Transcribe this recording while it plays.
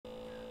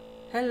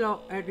Hello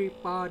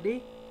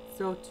everybody,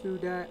 so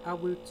today I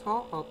will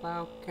talk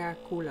about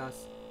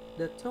calculus.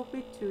 The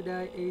topic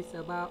today is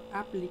about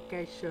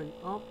application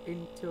of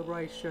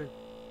integration.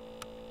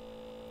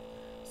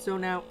 So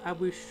now I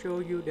will show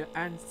you the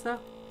answer.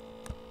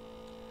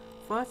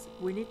 First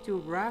we need to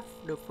graph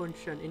the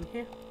function in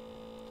here.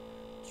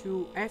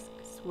 2x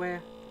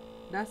squared,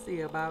 that's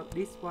about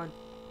this one.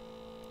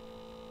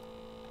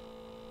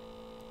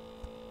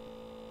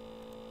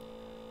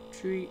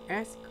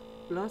 3x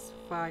plus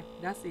 5,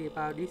 that's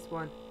about this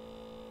one.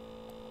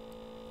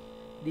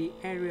 The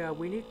area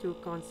we need to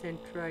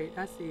concentrate,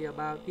 that's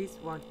about this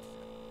one.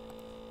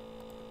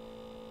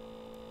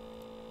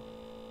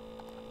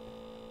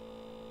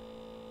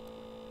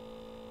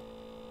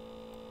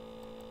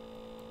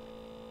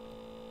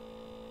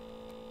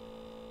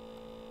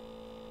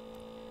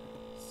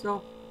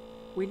 So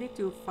we need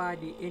to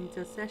find the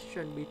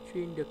intersection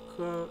between the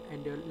curve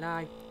and the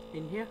line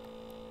in here.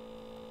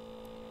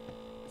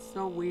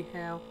 So we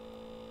have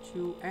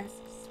 2x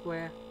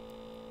squared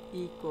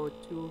equal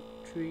to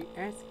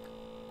 3x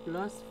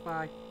plus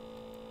 5.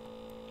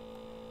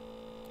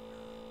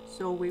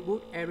 So we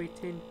put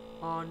everything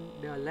on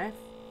the left.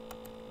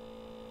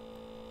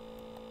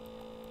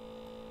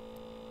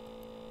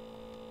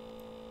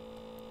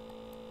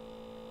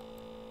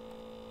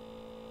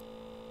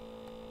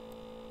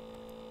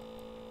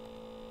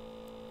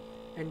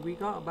 And we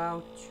got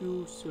about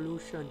two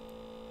solutions.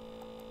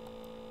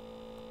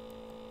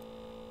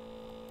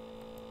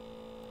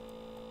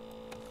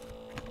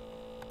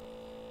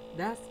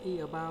 That's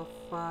about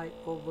 5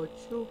 over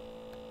 2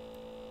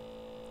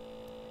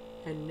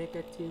 and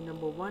negative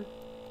number 1.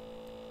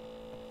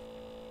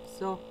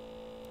 So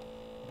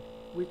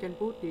we can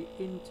put the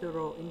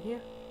integral in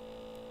here,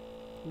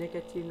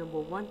 negative number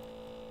 1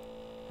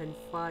 and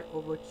 5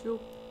 over 2.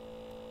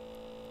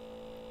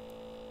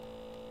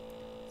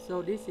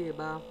 So this is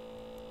about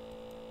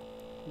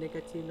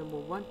negative number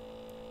 1.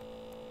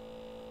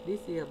 This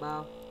is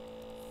about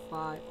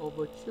 5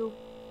 over 2.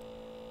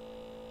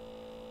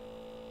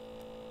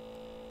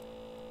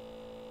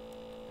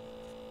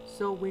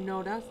 So we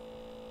know that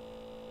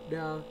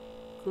the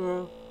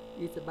curve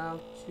is about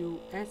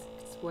 2x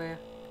squared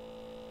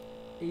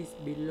is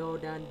below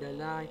than the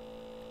line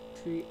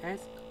 3x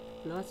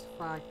plus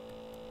 5.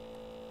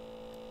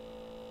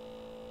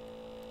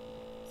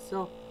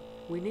 So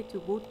we need to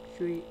put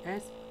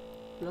 3x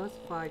plus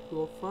 5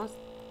 go first.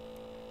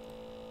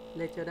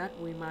 Later that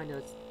we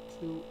minus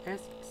 2x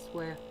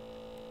squared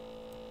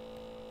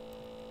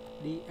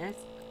dx.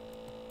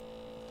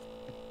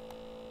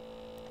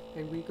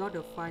 And we got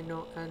the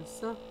final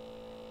answer.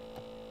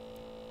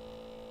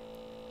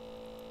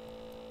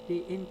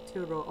 The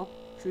integral of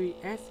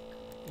 3x,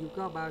 you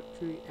got about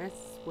 3x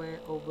squared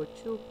over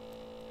 2.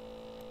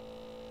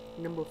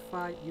 Number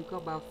 5, you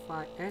got about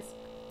 5x.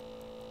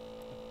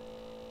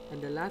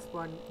 And the last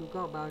one, you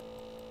got about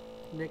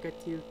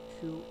negative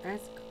 2x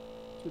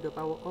to the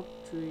power of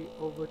 3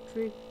 over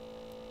 3.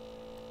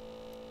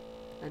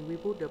 And we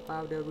put the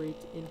boundary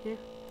in here.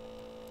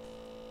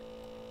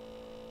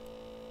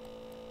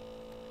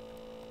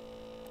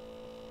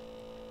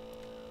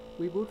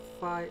 We put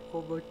 5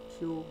 over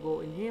 2 go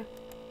in here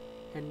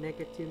and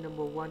negative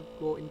number 1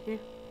 go in here.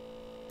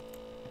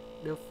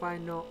 The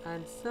final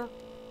answer,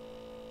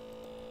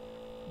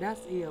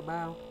 that's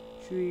about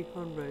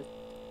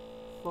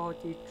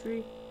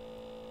 343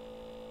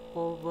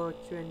 over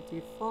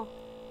 24.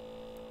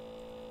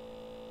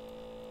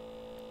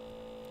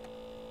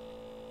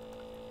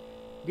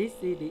 This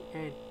is the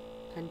end.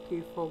 Thank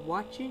you for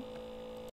watching.